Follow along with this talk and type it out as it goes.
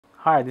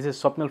Hi, this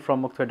is Swapnil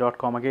from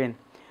Mukta.com again.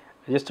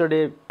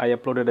 Yesterday I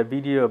uploaded a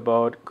video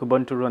about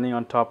Kubuntu running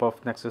on top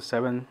of Nexus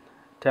 7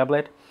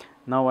 tablet.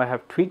 Now I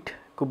have tweaked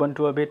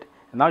Kubuntu a bit.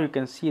 Now you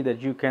can see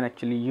that you can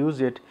actually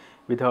use it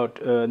without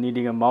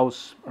needing a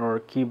mouse or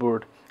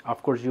keyboard.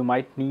 Of course you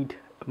might need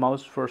a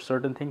mouse for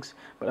certain things,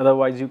 but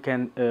otherwise you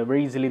can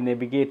very easily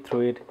navigate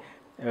through it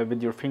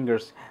with your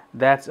fingers.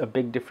 That's a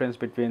big difference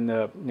between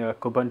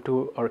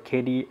Kubuntu or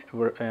KDE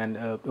and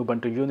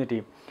Ubuntu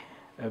Unity.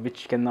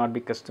 Which cannot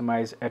be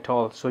customized at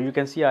all. So you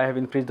can see I have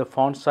increased the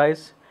font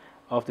size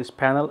of this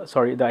panel,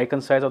 sorry, the icon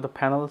size of the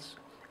panels,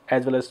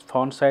 as well as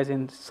font size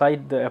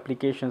inside the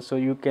application, so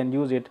you can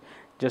use it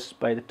just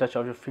by the touch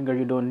of your finger.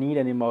 You don't need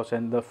any mouse,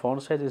 and the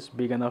font size is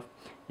big enough,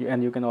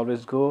 and you can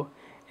always go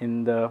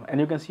in the, and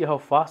you can see how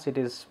fast it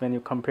is when you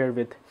compare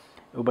with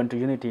Ubuntu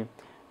Unity.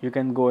 You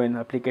can go in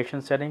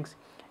application settings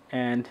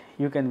and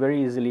you can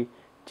very easily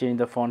change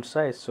the font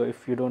size. So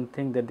if you don't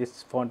think that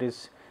this font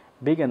is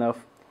big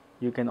enough,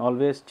 you can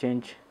always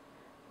change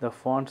the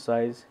font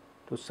size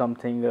to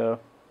something a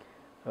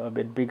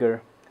bit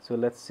bigger. So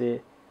let's say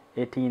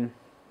 18.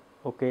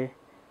 Okay,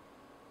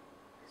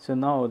 so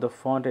now the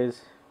font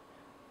is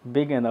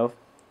big enough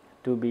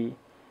to be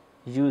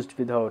used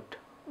without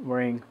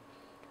worrying.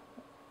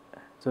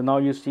 So now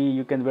you see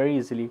you can very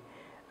easily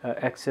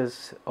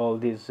access all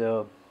these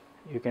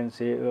you can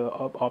say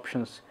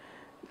options.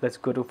 Let's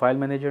go to file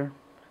manager.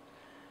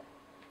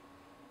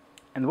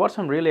 And what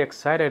I'm really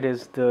excited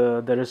is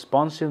the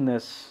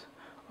responsiveness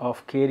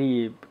of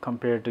KDE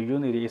compared to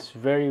Unity is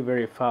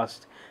very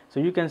fast. So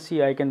you can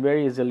see I can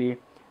very easily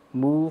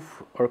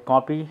move or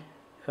copy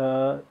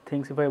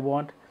things if I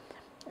want.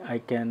 I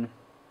can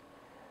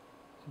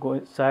go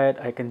inside,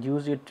 I can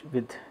use it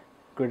with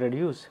greater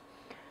use.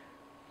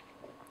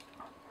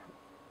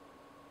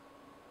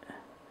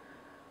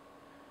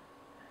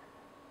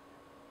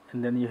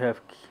 And then you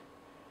have,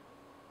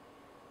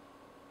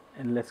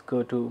 and let's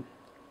go to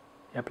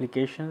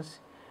applications,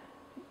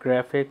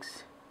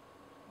 graphics,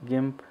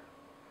 GIMP,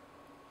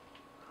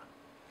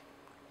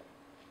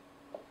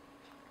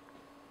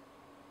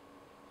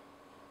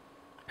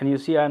 and you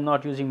see I'm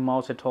not using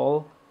mouse at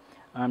all.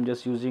 I'm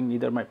just using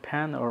either my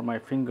pen or my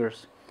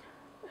fingers.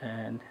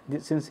 And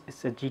this, since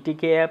it's a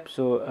GTK app,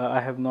 so I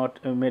have not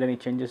made any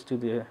changes to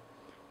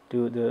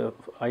the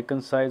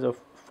icon size of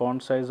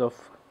font size of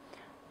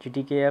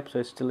GTK app, so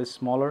it still is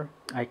smaller.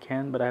 I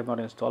can, but I have not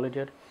installed it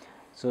yet.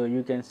 So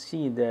you can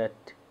see that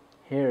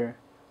here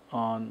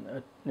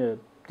on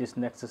this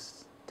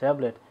Nexus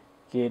tablet,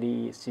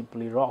 KDE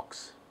simply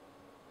rocks.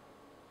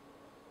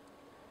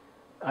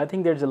 I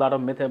think there's a lot of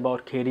myth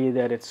about KDE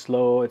that it's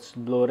slow, it's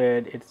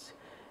bloated, it's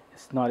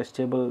not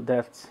stable.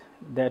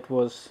 That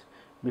was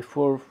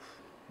before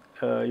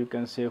you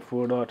can say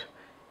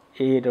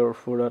 4.8 or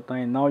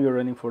 4.9. Now you're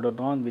running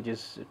 4.1, which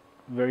is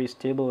very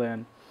stable,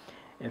 and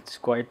it's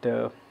quite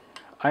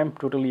I'm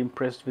totally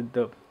impressed with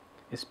the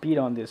speed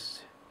on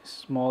this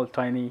small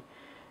tiny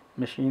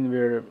machine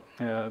where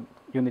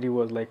Unity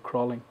was like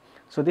crawling.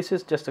 So this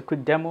is just a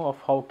quick demo of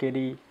how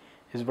KDE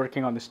is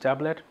working on this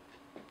tablet.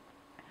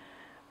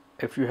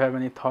 If you have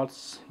any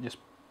thoughts, just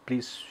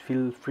please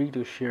feel free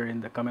to share in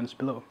the comments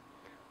below.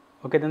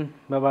 Okay then,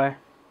 bye bye.